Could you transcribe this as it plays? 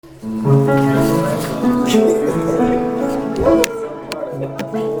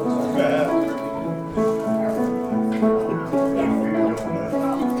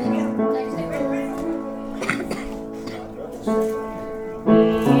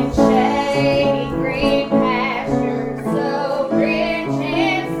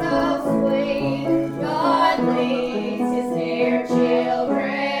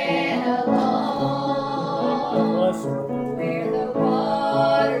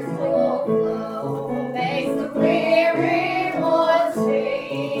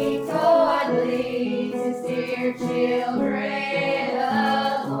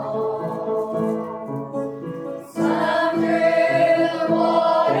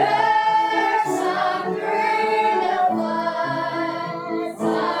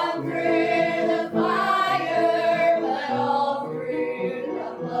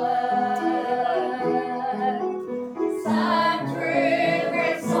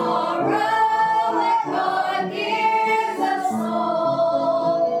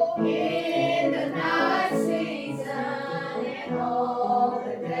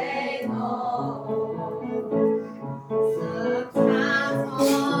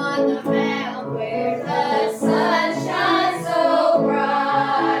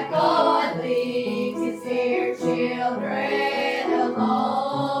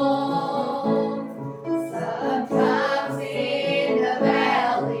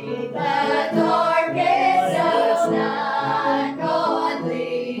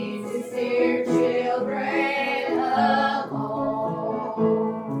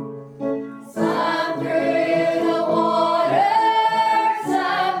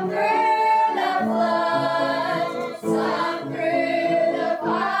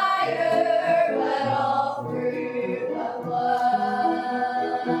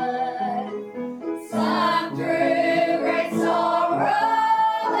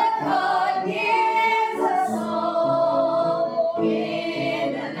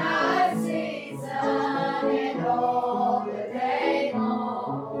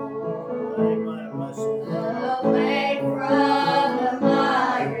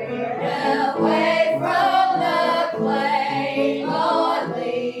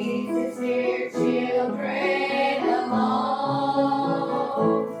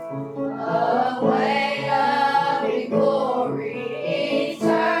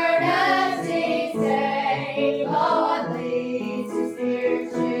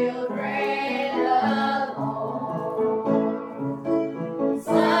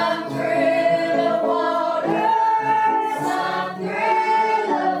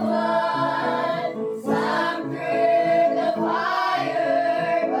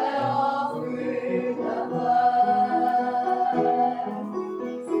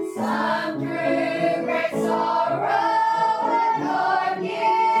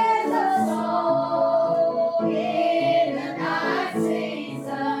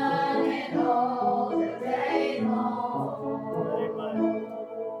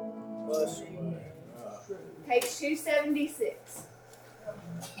Page 276.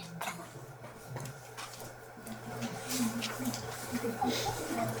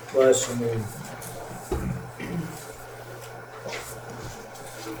 Bless you.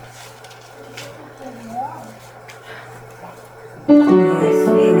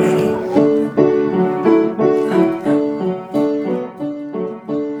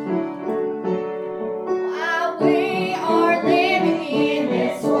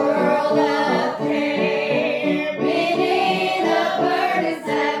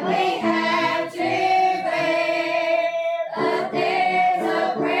 There's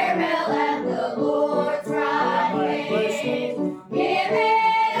a prayer bell at the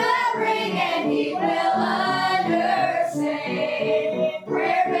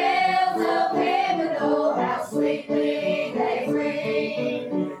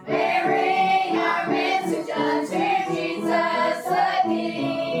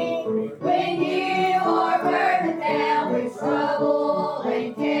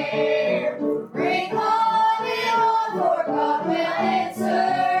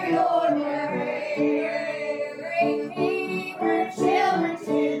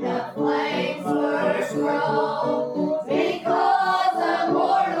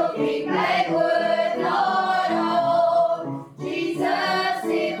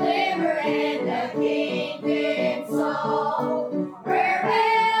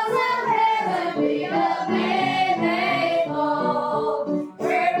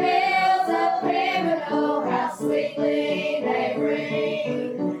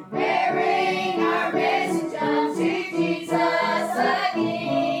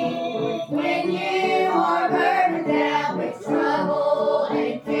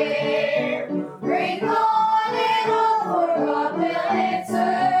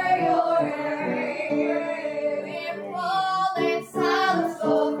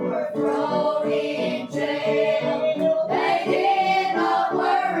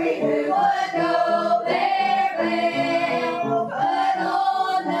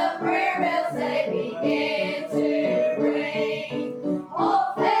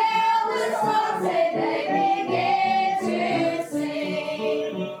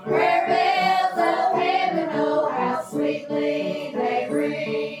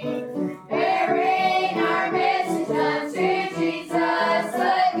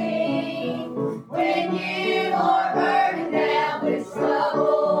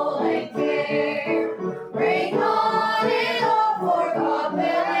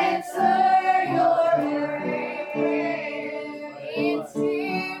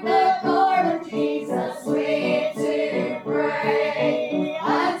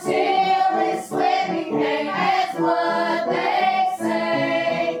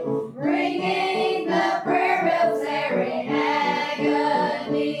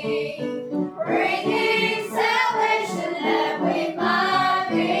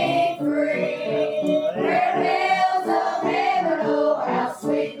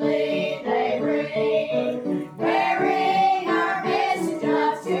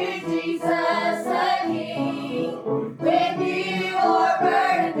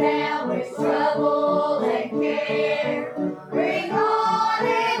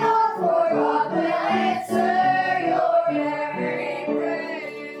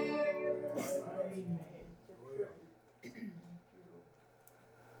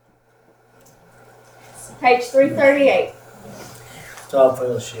Page 338. It's all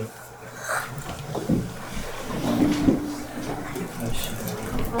fellowship.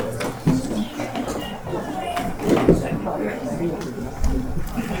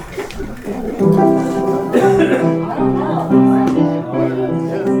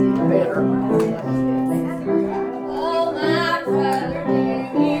 Oh, my brother, do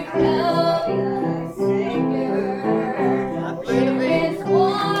you know the Savior? He is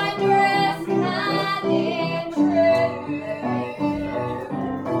wondrous, kind, and true.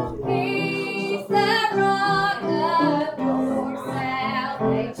 He's the rock of your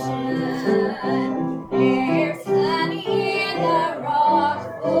salvation. There's honey in the rock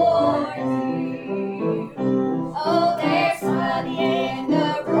for you. Oh, there's honey in the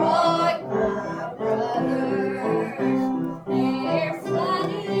rock, my brother. There's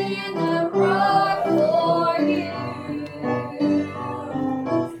honey in the rock for you.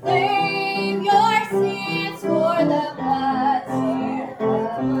 Leave your sins for the blood to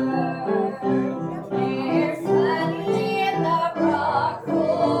cover. There's honey in the rock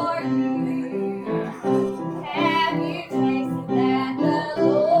for you. Have you tasted that the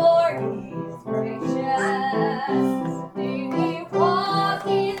Lord is gracious? Do you walk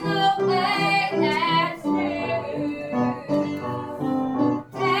in the way that's true?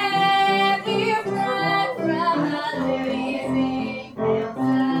 Have you run from a living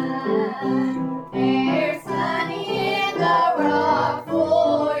fountain? There's honey in the rock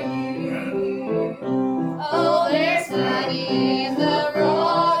for you. Oh, there's honey in the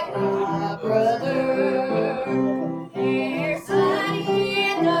rock, my brother. There's honey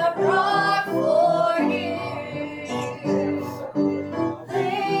in the rock for you.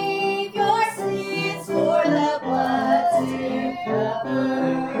 Leave your sins for the blood to cover.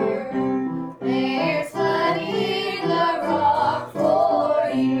 There's honey in the rock for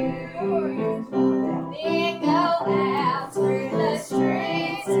you. Then go out through the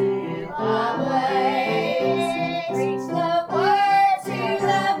streets and highways. Preach the word to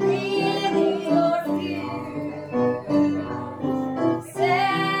the many or few.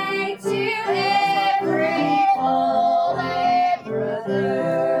 Say to every fallen brother,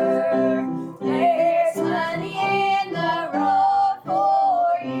 there's honey in the rock for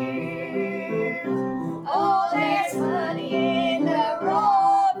you. Oh, there's honey in the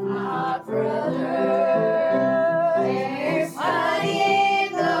rock, my brother. There's honey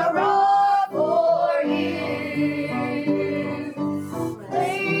in the rock for you.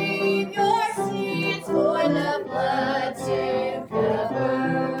 Leave your sins for the blood to cover.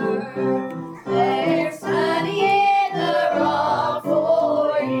 There's honey in the rock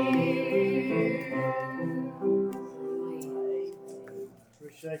for you.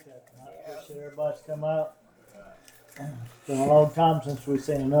 Appreciate that. I appreciate everybody's come out. It's been a long time since we've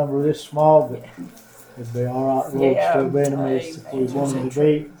seen a number this small, but it'd be all right. We'll still be in the midst if we wanted to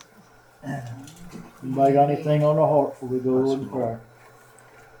be. Anybody got anything on their heart before we go in prayer?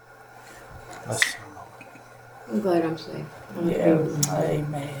 I'm glad I'm safe.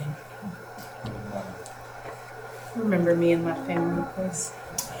 Amen. Remember me and my family, please.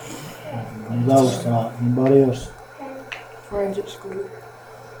 And those tonight. Anybody else? Friends at school.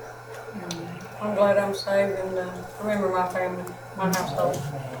 I'm glad I'm saved and remember my family, my household.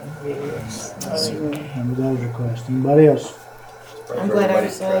 And those requests. Anybody else? I'm glad I'm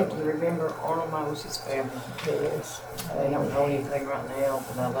saved and remember Arnold Moses' family. Yes. They don't know anything right now,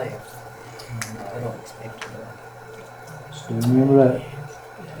 but I left. They don't expect to know. Still remember that.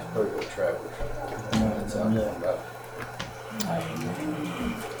 Pretty good travelers. That's out there about.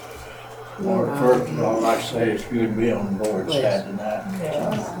 Well, first of all, like I say, it's good to be on the board side tonight.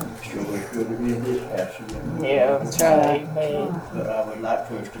 Sure, it's good to be in this house again. Amen. But I would like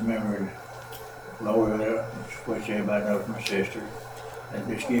for us to remember Laura there, which everybody knows my sister, and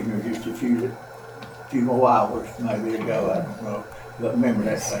just give her just a few more hours maybe to go, I don't know. But remember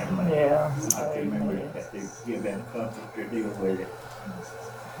that family. Yeah. I can remember that to give them comfort to deal with it.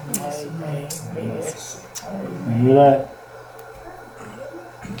 Amen. Yes. Remember that.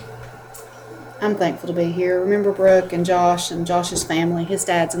 I'm thankful to be here. Remember Brooke and Josh and Josh's family. His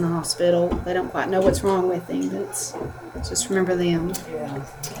dad's in the hospital. They don't quite know what's wrong with him, but just remember them. Yeah.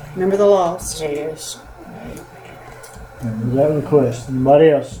 Remember the lost. Yes. Remember that request.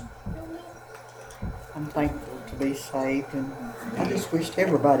 Anybody else? I'm thankful to be saved, and I just wished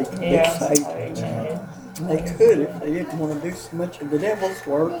everybody could Yeah. be saved. Amen. And they could if they didn't want to do so much of the devil's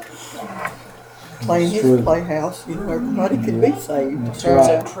work. Playing That's his true. playhouse, you know, everybody could be saved. That's There's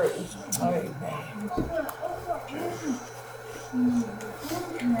right. a truth. Amen.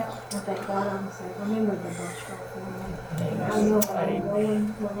 Thank God I'm safe. Remember the bus family. I know where I'm going,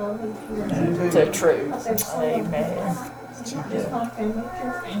 where I'm going. The truth. I said, Amen. it's not just my family, it's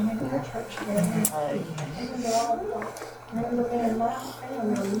your family, it's your church family. Remember me and my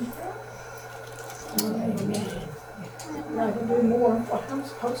family. And I can do more of what I'm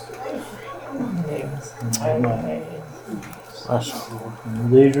supposed to do for him. Amen. Bless the Lord.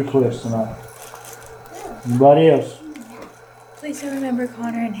 And these requests tonight. Anybody else? Please remember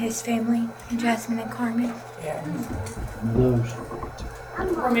Connor and his family, and Jasmine and Carmen. Yeah. And those.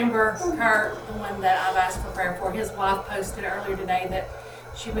 Remember Kurt, the one that I've asked for prayer for. His wife posted earlier today that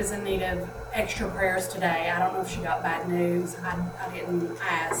she was in need of extra prayers today. I don't know if she got bad news. I didn't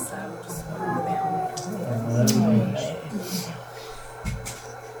ask, so just remember them.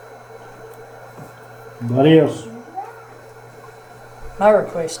 Anybody else? My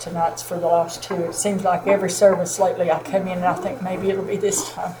request tonight's for the last two. It seems like every service lately I come in and I think maybe it'll be this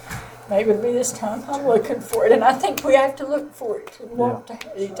time. Maybe it'll be this time. I'm looking for it, and I think we have to look for it to want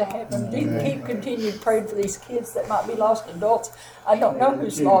to happen. Keep continuing praying for these kids that might be lost adults. I don't know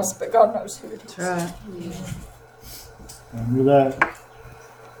who's lost, but God knows who it is. That's right. Remember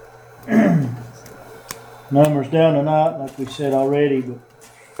that. Numbers down tonight, like we said already, but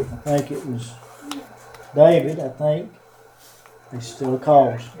I think it was David, I think. They still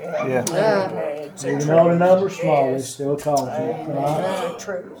calls. Yeah. Even though the number's small, they still calls. Tonight.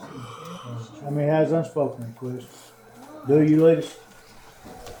 True. How many has unspoken requests? Do you, ladies?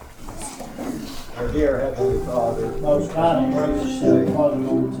 Our dear Heavenly Father, Most kind and gracious Heavenly Father,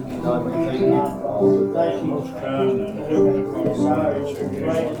 Lord, God, we thank you for all the thank you. most kind and Sorry, it's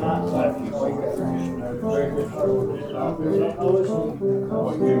great tonight.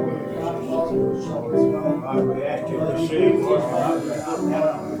 God, we ask you to receive what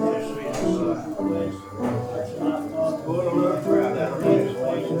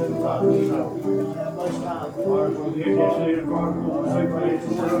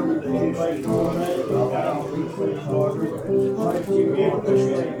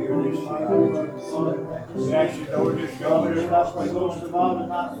we ask you, Lord, just go with us.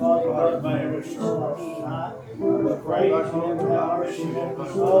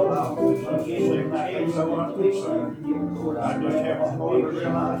 I just have a heart to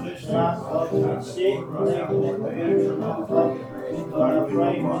realize this now. God, we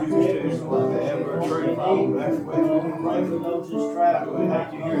pray for you to have a tree home. That's what we pray for those that's traveling. We have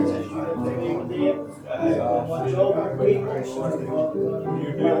to hear that you have to be with them. Watch over people. You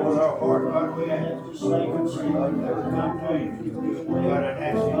deal with our heart, God. We ask you to save us. God, and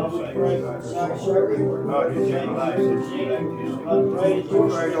ask you to save us. God, you take life and see it. We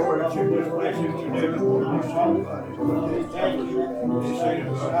pray, Lord, that you just bless you to do it for us. Thank you.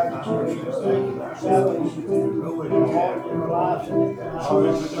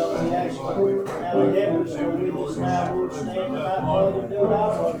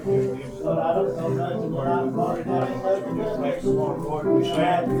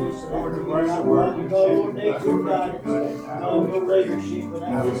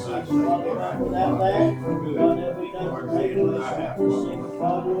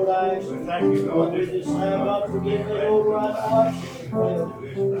 Thank you, Lord. This is not forgive me, Lord, right now.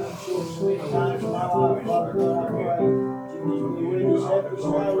 Sweet times, my life, Father God, I pray. Jesus, we witness every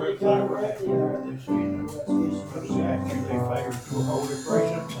smile we come right here. This evening, let's get some actively favored to a holy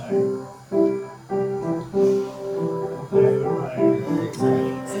precious name.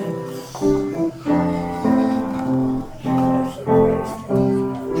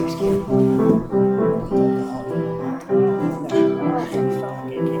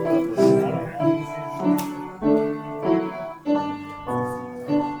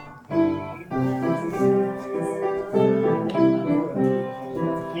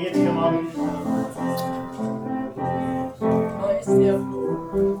 Kids, come on. Bless them,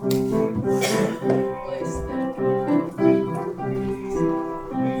 Lord. Bless them.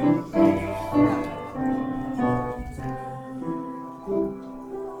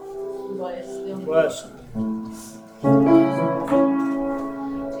 Bless them. Bless.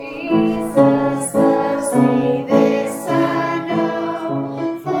 Jesus loves me, this I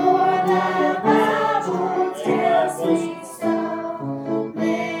know, for the Bible tells me so.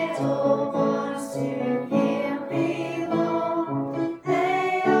 Little ones to Him belong,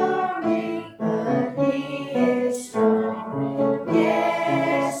 they all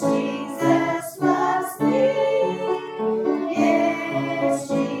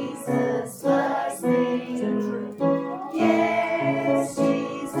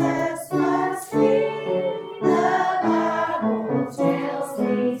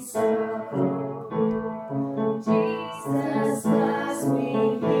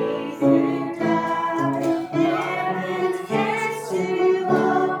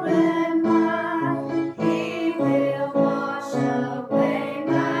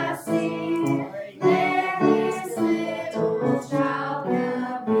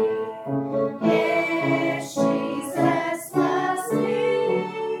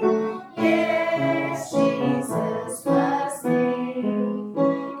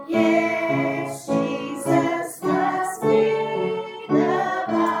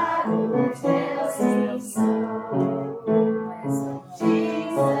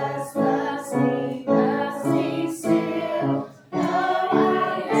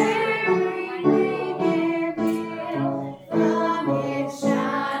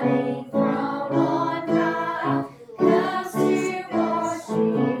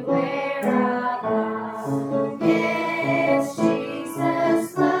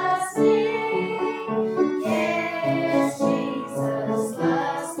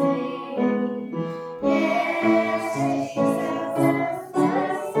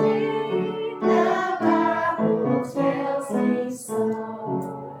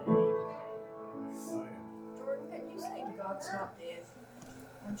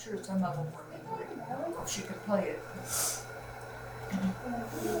I'm sure some of them remember it. If she could play it.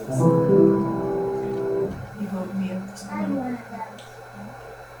 He woke me up this morning.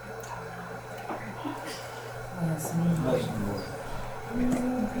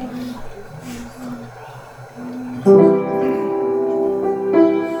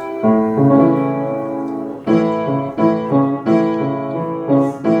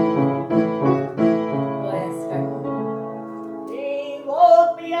 He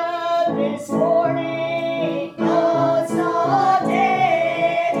woke me up this morning, God's not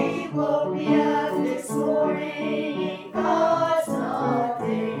dead. He woke me up this morning, God's not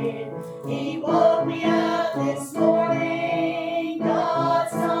dead. He woke me up this morning,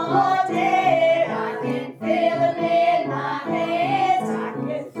 God's not dead. I can feel him in my hands, I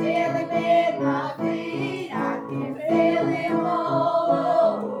can feel him in my feet, I can feel him all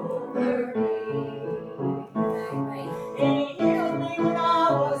over me. He healed me when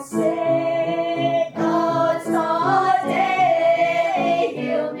I was sick. God's not dead. He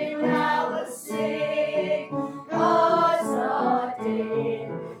healed me when I was sick. God's not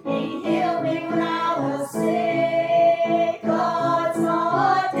dead. He healed me when I was sick. God's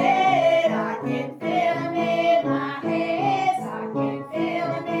not dead. I can feel him in my hands. I can feel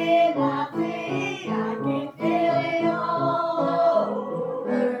him in my feet. I can feel him all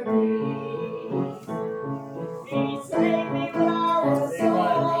over me. He saved me when I was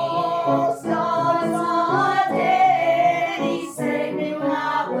lost. God's not dead. He saved me when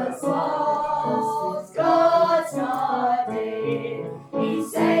I was lost. God's not dead. He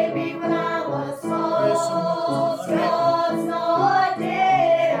saved me when I was lost. God's not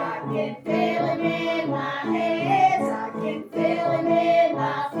dead. I can feel him in my hands. I can feel him in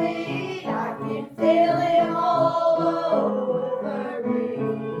my feet. I can feel him all over me.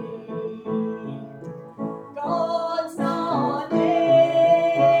 God's not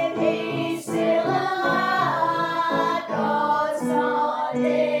dead, he's still alive. God's not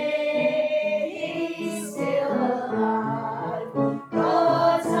dead, he's still alive.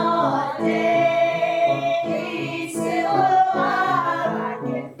 God's not dead, he's still alive. I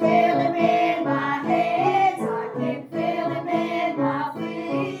can feel him in my hands, I can feel him in my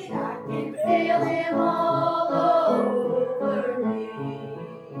feet, I can feel him all over me.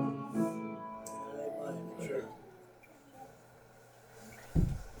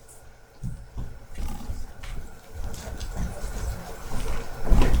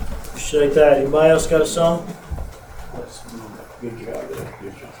 Shake that. Anybody else got a song? Good job,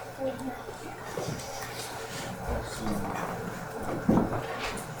 good job.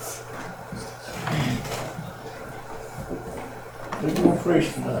 We're going to preach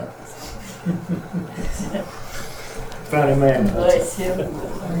tonight. Funny man. Bless him.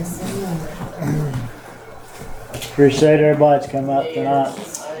 Appreciate everybody that's come out tonight.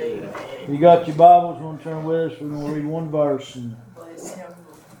 You got your Bibles, you want to turn with us, we're going to read one verse. And Bless him.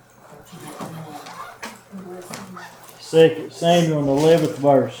 2 Samuel, the 11th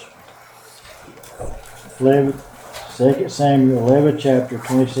verse. 2 Samuel, 11th chapter,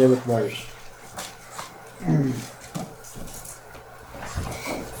 27th verse.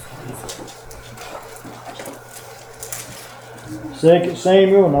 2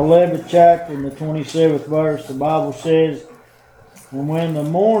 Samuel, in the 11th chapter, in the 27th verse, the Bible says, and when the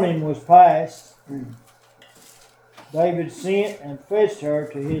morning was past, David sent and fetched her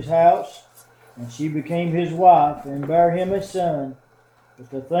to his house, and she became his wife, and bare him a son. But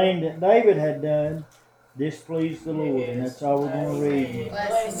the thing that David had done displeased the Lord, and that's all we're going to read.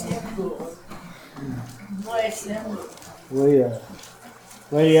 Bless him, Lord. Bless him, Lord.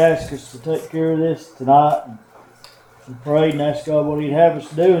 Lady asked us to take care of this tonight, and we prayed and asked God what He'd have us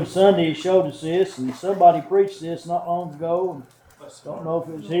to do. And Sunday He showed us this, and somebody preached this not long ago. And don't know if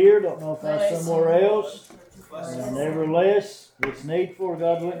it was here, don't know if that's somewhere else. Nevertheless, it's needful.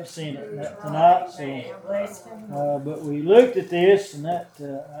 God wouldn't have seen it tonight. So, but we looked at this, and that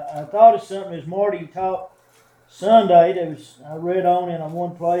I thought of something as Marty taught Sunday. I read on in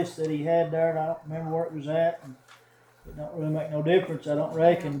one place that he had there, and I don't remember where it was at. And it don't really make no difference, I don't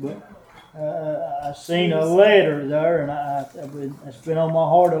reckon. But I seen a letter there, and it's been on my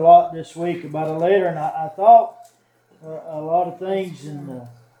heart a lot this week about a letter, and I thought a lot of things in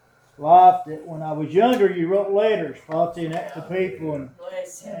life that when I was younger you wrote letters, probably to people and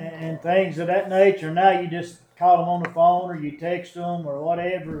things of that nature. Now you just call them on the phone or you text them or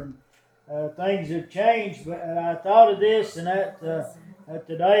whatever, and things have changed. But I thought of this, and that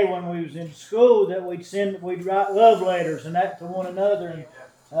today when we was in school that we'd write love letters and that to one another, and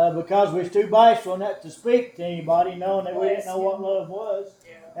because we was too bashful not to speak to anybody, knowing that we didn't know what love was,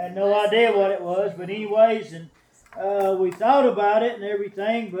 had no idea what it was. But anyways, and we thought about it and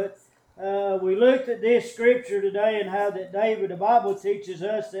everything, but we looked at this scripture today and how that David, the Bible teaches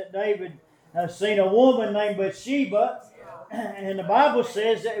us that David seen a woman named Bathsheba, and the Bible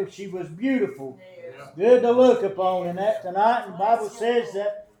says that she was beautiful, good to look upon. And that tonight, and the Bible says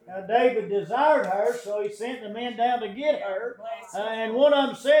that David desired her, so he sent the men down to get her. And one of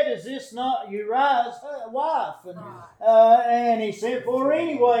them said, "Is this not Uriah's wife?" And he sent for her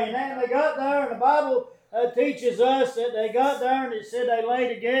anyway. And then they got there, and the Bible teaches us that they got there, and it said they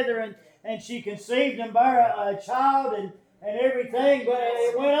lay together, and she conceived and bare a child and everything. But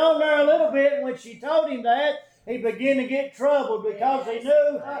it went on there a little bit, and when she told him that, he began to get troubled because he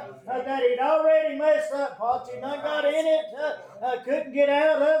knew that he'd already messed up. Potsy done got in it, couldn't get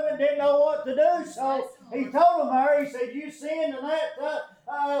out of it, didn't know what to do. So he told her, he said, "You send and that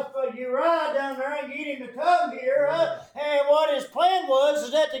for Uriah down there and get him to come here." And what his plan was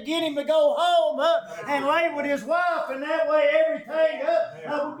is that to get him to go home and lay with his wife, and that way everything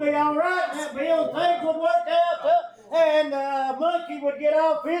would be all right, and that Bill things would work out. And monkey would get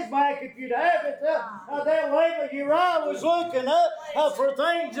off his back if you'd have it that way. But Uriah was looking for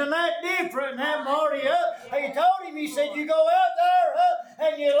things and that different. And that Marty, he told him, he said, "You go out there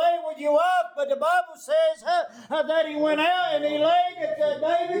and you lay with your wife." But the Bible says that he went out and he laid at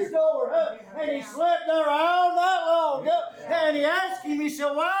David's door and he slept there all night long. And he asked him, he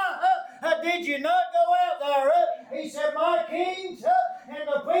said, "Why did you not go out there?" He said, "My kings and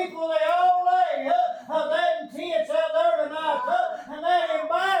the people, they all lay that in tents out there tonight and that in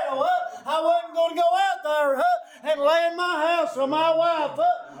battle. I wasn't going to go out there and lay in my house with my wife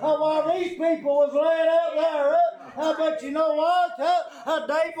while these people was laying out there." But you know what?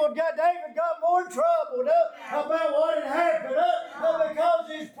 David got more troubled about what had happened because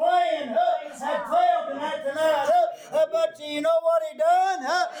his plan had failed tonight. But you know what he done?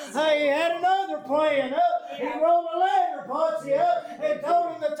 He had another plan. He wrote a letter, Potsy, and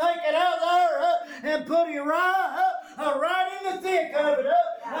told him to take it out there and put Uriah right in the thick of it.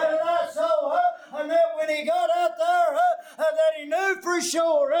 And that when he got out there, that he knew for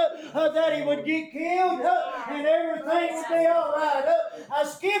sure that he would get killed and everything would be all right. I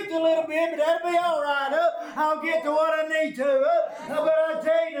skipped a little bit, but that'll be all right. I'll get to what I need to. But I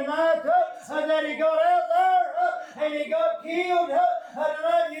tell you tonight that he got out there and he got killed.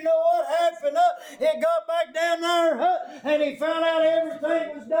 And you know what happened? He got back down there and he found out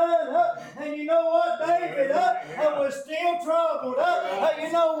everything was done. And you know what? David was still troubled.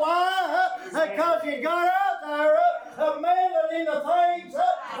 You know why? Because he got out there meddling in the things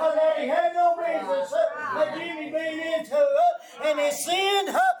that he had no business Jimmy being into. And his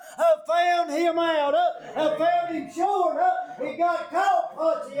sin found him out, found him short. He got caught,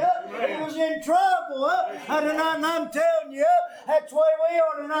 Potsy. He was in trouble. And I'm telling you, that's the way we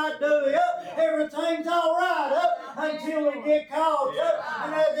ought to not do it. Everything's all right until we get caught.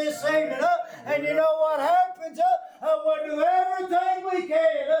 And this evening, and you know what happens? We'll do everything we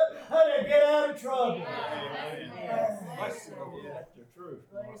can to get out of trouble. That's the truth.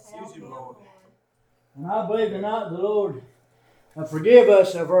 And I believe tonight the Lord forgive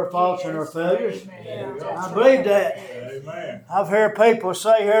us of our faults and our failures. I believe that. Amen. I've heard people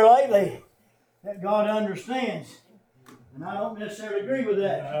say here lately that God understands. And I don't necessarily agree with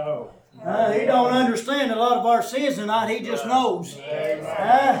that. No. He don't understand a lot of our sins tonight. He just knows.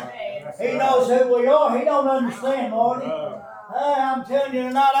 He knows who we are. He don't understand, Marty. I'm telling you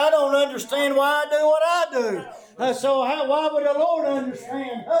tonight, I don't understand why I do what I do. So why would the Lord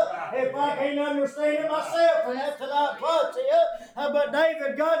understand if I can't understand it myself? And that's tonight, Potsy. But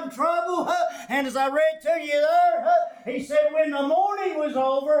David got in trouble, and as I read to you there, he said when the morning was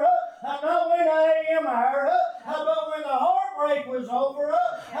over, not when the AM hour, but when the heartbreak was over,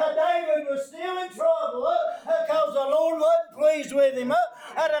 David was still in trouble because the Lord wasn't pleased with him.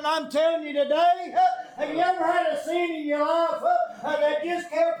 And I'm telling you today, have you ever had a sin in your life that just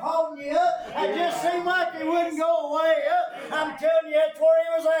kept haunting you? It just seemed like it wouldn't go away. I'm telling you, that's where he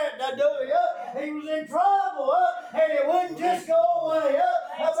was at. He was in trouble, and it wouldn't just go away.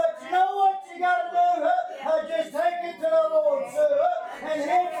 But you know what you got to do? Just take it to the Lord, and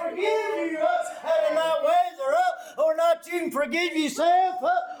He'll forgive you. And not whether or not you can forgive yourself,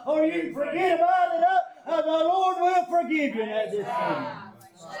 or you can forget about it, the Lord will forgive you at this time.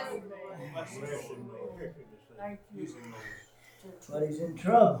 But he's in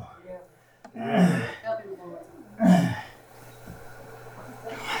trouble.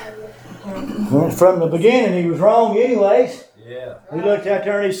 From the beginning, he was wrong anyways. Yeah. He looked out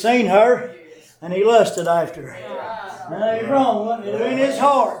there and he seen her, and he lusted after her. He's wrong, wasn't he? In his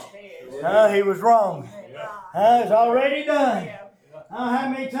heart. He was wrong. It's already done. How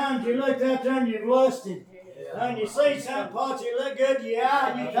many times you looked out there and you've lusted? When you see something, Potsy, look good to your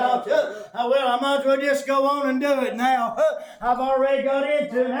eye, and you thought, well, I might as well just go on and do it now. I've already got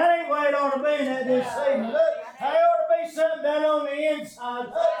into it, and that ain't the way it ought to be in that this evening. Look, there ought to be something done on the inside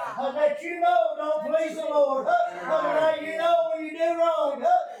that you know don't please the Lord. That you know when you do wrong,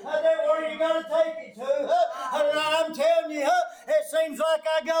 that where you got to take it to. I'm telling you, it seems like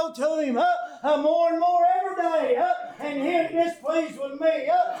I go to Him more and more every day, and He's displeased with me.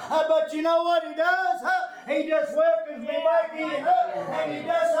 But you know what He does? He just welcomes me back in, and He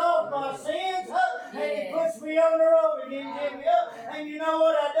does off my sins, and He puts me on the road again, Jimmy. And you know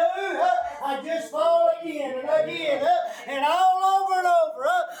what I do? I just fall again and again, and all over and over.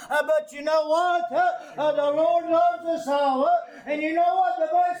 But you know what? The Lord loves us all. And you know what the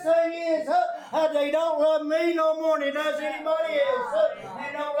best thing is? They don't love me no more than He does anybody else.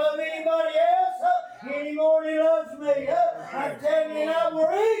 They don't love anybody else any more than He loves me. I'm telling you now,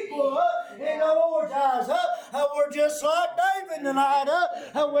 we're equal in the Lord's eyes. We're just like David tonight.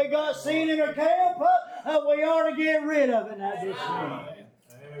 We got sin in our camp. We ought to get rid of it now this morning.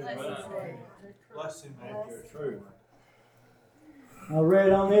 Bless him, man. True. I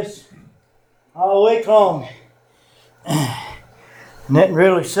read on this all week long. Didn't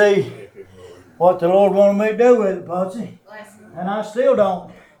really see what the Lord wanted me to do with it, Potsy. And I still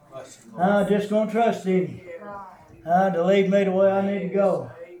don't. I'm just going to trust in Him to lead me the way I need to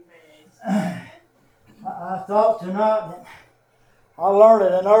go. I thought tonight that I learned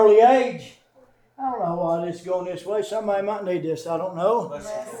at an early age. I don't know why this is going this way. Somebody might need this. I don't know.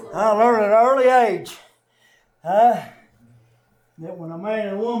 I learned at an early age that when a man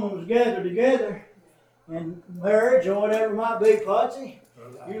and a woman was gathered together in marriage or whatever it might be, Potsy,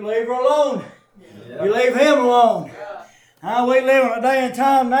 you leave her alone. You leave him alone. We live in a day and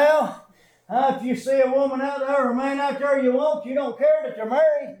time now. If you see a woman out there or a man out there you want, you don't care that they're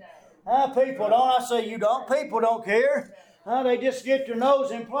married. People don't. I say you don't. People don't care. They just get their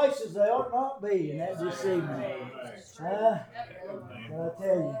nose in places they ought not be, and that's deceiving. I tell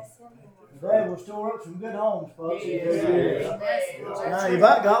you, the devil tore up some good homes, folks. Now, you've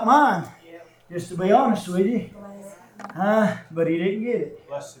got mine, just to be honest with you. But he didn't get it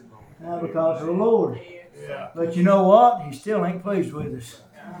because of the Lord. But you know what? He still ain't pleased with us.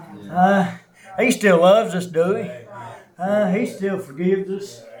 He still loves us, do he? He still forgives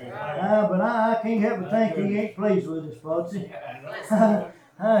us. But I can't help but think He ain't pleased with us, Potsy.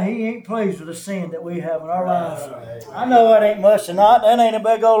 He ain't pleased with the sin that we have in our lives. I know that ain't much tonight. That ain't a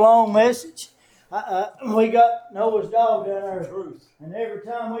big old long message. We got Noah's dog down there. And every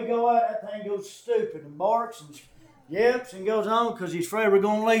time we go out, that thing goes stupid and barks and yips and goes on because he's afraid we're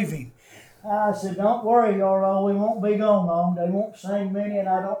going to leave him. I said, don't worry, y'all. We won't be gone long. They won't sing many and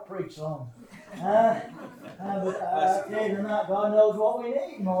I don't preach long. But I tell you tonight, God knows what we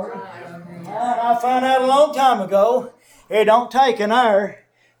need, Marty. I found out a long time ago, it don't take an hour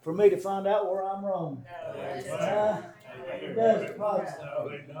for me to find out where I'm wrong. It doesn't,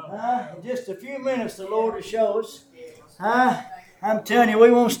 in just a few minutes, the Lord will show us. I'm telling you,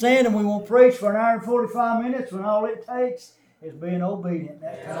 we won't stand and we won't preach for an hour and 45 minutes when all it takes is being obedient.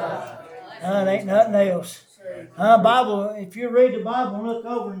 It ain't nothing else. Bible. If you read the Bible and look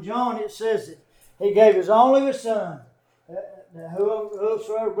over in John, it says that He gave His only Son.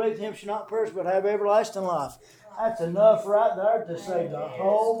 Whosoever believes in Him shall not perish but have everlasting life. That's enough right there to save the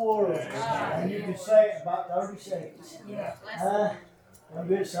whole world. And you can say it in about 30 seconds. A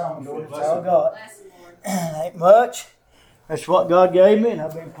good song, Lord. That's all I got. Ain't much. That's what God gave me, and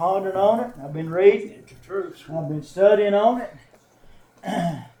I've been pondering on it. I've been reading. I've been studying on it.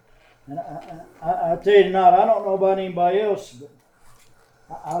 And I tell you tonight, I don't know about anybody else, but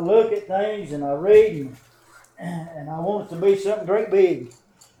I look at things and I read and I want it to be something great big.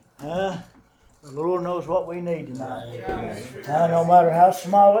 The Lord knows what we need tonight. No matter how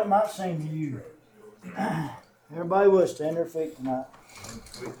small it might seem to you. Everybody will stand their feet tonight.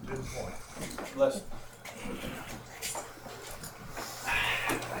 Bless.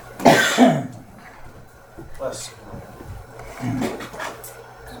 Bless.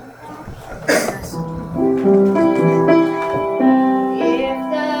 If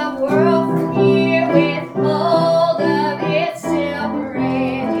the world from here withhold of its silver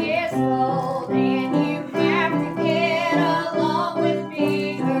and its gold, then you have to get along with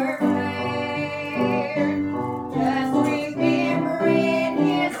bigger fare. Just remember in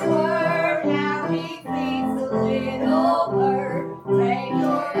His word how He feeds the little bird. Take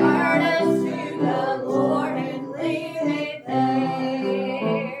your burdens to the Lord and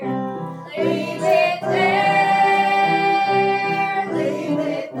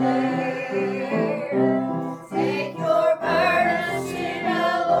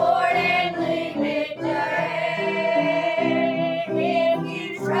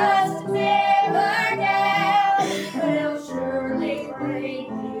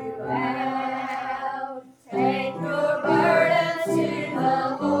down. Take your burdens to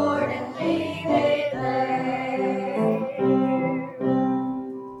the Lord and leave it there.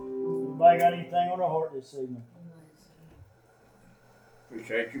 Anybody got anything on their heart this evening?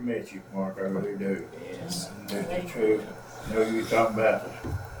 Appreciate your message, Mark, I really do. Yes. That's the truth. You know, you're talking about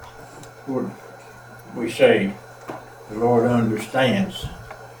this. Lord, we say the Lord understands.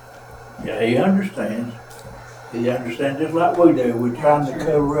 Yeah, He understands. He understands just like we do. We're trying to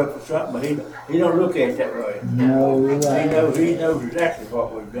cover up for something, but He don't look at it that way. No, you're right. He knows exactly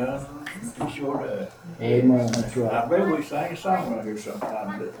what we've done. He sure does. Amen, that's right. I believe we sang a song right here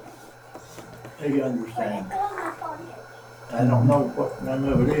sometime, but He understands. I don't know what none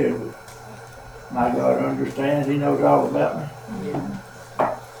of it is, but my God understands. He knows all about me.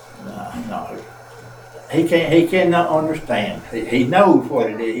 No. He cannot understand. He knows what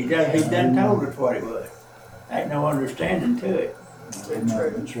it is. He done told us what it was. Ain't no understanding to it.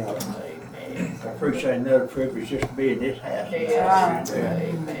 Amen, that's right. I appreciate another privilege just to be in this house.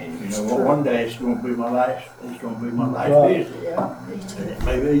 Amen. You know, one day it's going to be my last. It's going to be my last Right. visit. Yeah. And it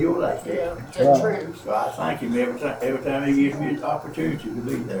may be your last visit. That's true. So I thank Him every time He gives me the opportunity to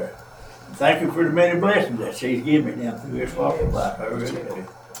be there. Thank Him for the many blessings that He's given me down through this walk of life. I really do.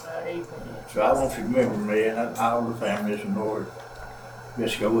 Amen. So I want you to remember me and all the families and Lord.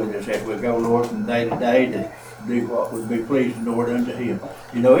 Just go with us as we go, Lord, from day to day to do what would be pleasing, Lord, unto Him.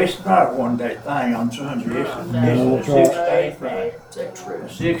 You know, it's not a one-day thing on Sunday. It's a 6-day thing. That's true. A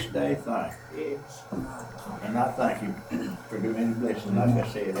 6-day thing. Yes. And I thank Him for the many blessings, like I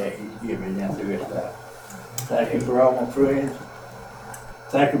said, that He's given me down through His life. Thank you for all my friends.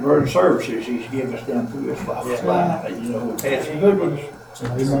 Thank you for the services He's given us down through His life. You know, we've had some good ones,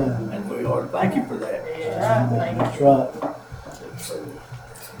 Amen. and we ought to thank you for that. That's right.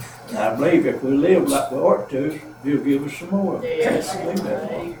 And I believe if we live like we ought to, He'll give us some more. Yes. I believe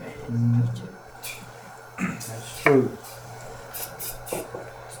that. Amen. That's true.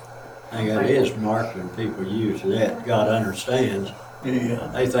 I think that is, Mark, when people use that, God understands,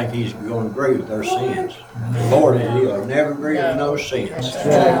 Yeah. they think He's going to agree with their sins. The Lord, He'll never agree with no sins.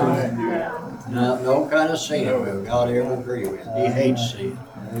 No kind of sin will God ever agree with. He hates sin.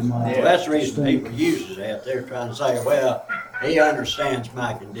 Amen. Well, that's the reason people use that. They're trying to say, well, He understands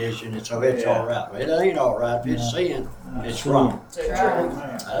my condition, and so it's all right. Well, it ain't all right. If it's sin, it's wrong. That's true.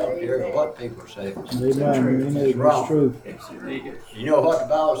 I don't care what people say. Amen. It's wrong. It's true. You know what the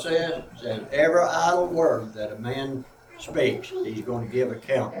Bible says? It says every idle word that a man speaks, he's going to give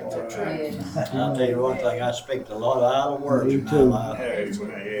account for. And I'll tell you one thing, I speak a lot of idle words in my life. Yes,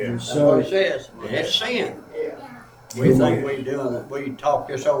 That's what it says. And it's sin. We think we talk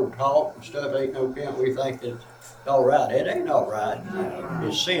this old talk and stuff, ain't no count. We think that it's all right. It ain't all right.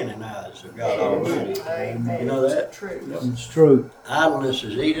 It's sin in the eyes of God Almighty. You know that? it's true. Idleness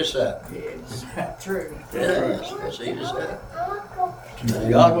is eat us up. Yes. True. It is. It's eat us up.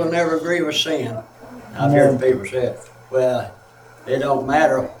 God will never agree with sin. I've heard people say, well, it don't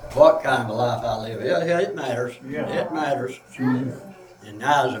matter what kind of life I live. Yeah, it matters. It matters. In the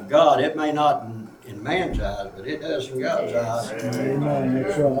eyes of God, it may not in man's eyes, but it does in God's eyes. Amen.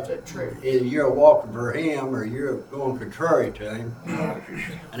 That's right. That's true. Either you're walking for Him or you're going contrary to Him.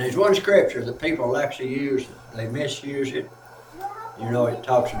 And there's one scripture that people actually use, they misuse it. You know, it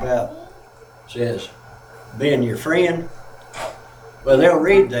talks about, says, being your friend. Well, they'll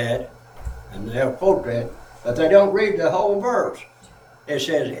read that and they'll quote that, but they don't read the whole verse. It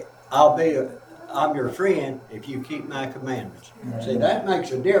says, I'm your friend if you keep my commandments. See, that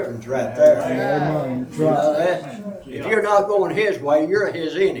makes a difference right there. Amen. That's You know right. that? If you're not going His way, you're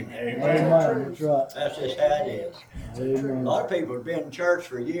His enemy. Amen. That's right. That's just how it is. A Amen. lot of people have been in church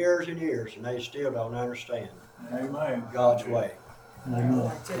for years and years, and they still don't understand Amen. God's way.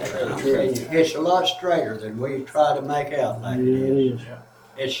 Amen. I'm telling you, it's a lot straighter than we try to make out like Yeah, it it is. is.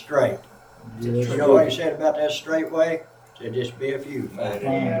 It's straight. Yes, You know what He said about that straight way? He said, just be a few. Find it.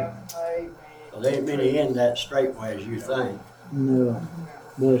 Amen. Well, there ain't many in that straight way as you think. No.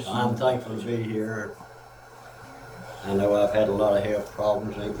 Bless you. I'm thankful to be here. I know I've had a lot of health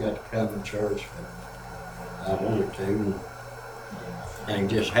problems. Ain't got to come to church, but I wanted to.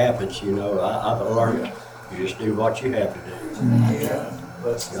 And it just happens, you know. I've learned you just do what you have to do.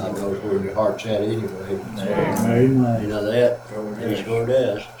 God knows where your heart's at anyway. Amen. You know that? He sure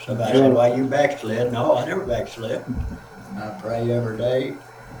does. Somebody said, why you backslid? No, I never backslid. I pray every day.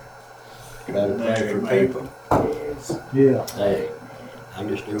 Try to pray for people. Yeah. Hey, I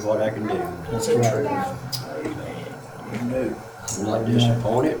just do what I can do. That's right. I'm not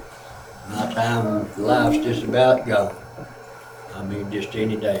disappointed. My time in life's just about gone. I mean, just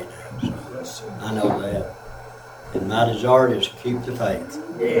any day now. So I know that. And my desire is to keep the faith.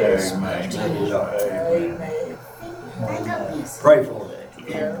 Yes. My desire. Amen. Pray for it.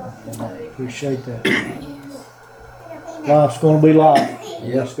 Appreciate that. Life's gonna be life.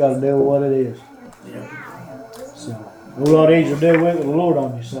 You Yep. just gotta deal with what it is. So, a whole lot easier to deal with the Lord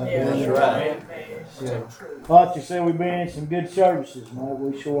on your side. Yeah, That's right. So, like you said, we've been in some good services, mate.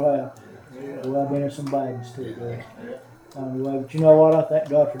 We sure have. Well, I've been in some bad ones too, man. Anyway, but you know what? I thank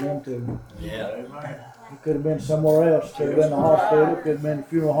God for them too. Yeah. It could have been somewhere else. Could have been the hospital. Could have been the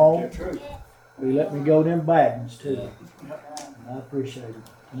funeral home. They let me go them bad ones too. I appreciate it.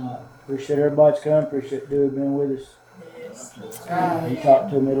 And I appreciate everybody's coming. Appreciate Dewey being with us. He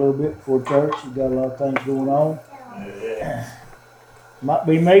talked to me a little bit before church. He got a lot of things going on. Might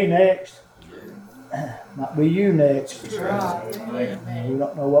be me next. Might be you next. We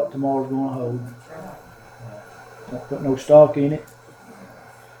don't know what tomorrow's going to hold. Don't put no stock in it.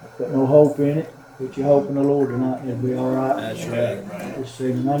 Don't put no hope in it. Put your hope in the Lord tonight and it'll be all right. That's right. This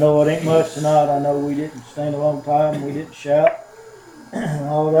evening. I know it ain't much tonight. I know we didn't stand a long time. We didn't shout and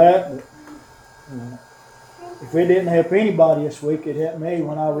all that. But if it didn't help anybody this week, it helped me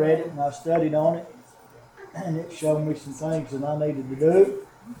when I read it and I studied on it. And it showed me some things that I needed to do.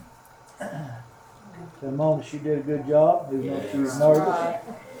 So Mona, she did a good job, even though she was nervous.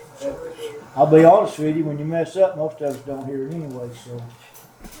 I'll be honest with you, when you mess up, most of us don't hear it anyway, so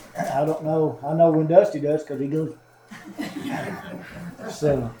I don't know. I know when Dusty does because he goes.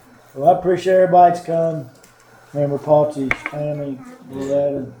 So, well, I appreciate everybody's come. Remember Patsy's family, all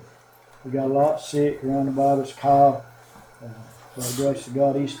that, and we got a lot sick around about us. Kyle, by the grace of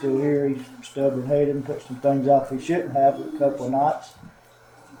God, he's still here. He's stubborn-headed and took some things off he shouldn't have for a couple of nights.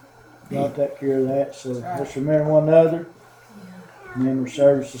 God take care of that. So let's remember one another. Remember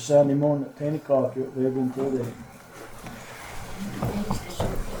service is Sunday morning at 10 o'clock. You'll live until then.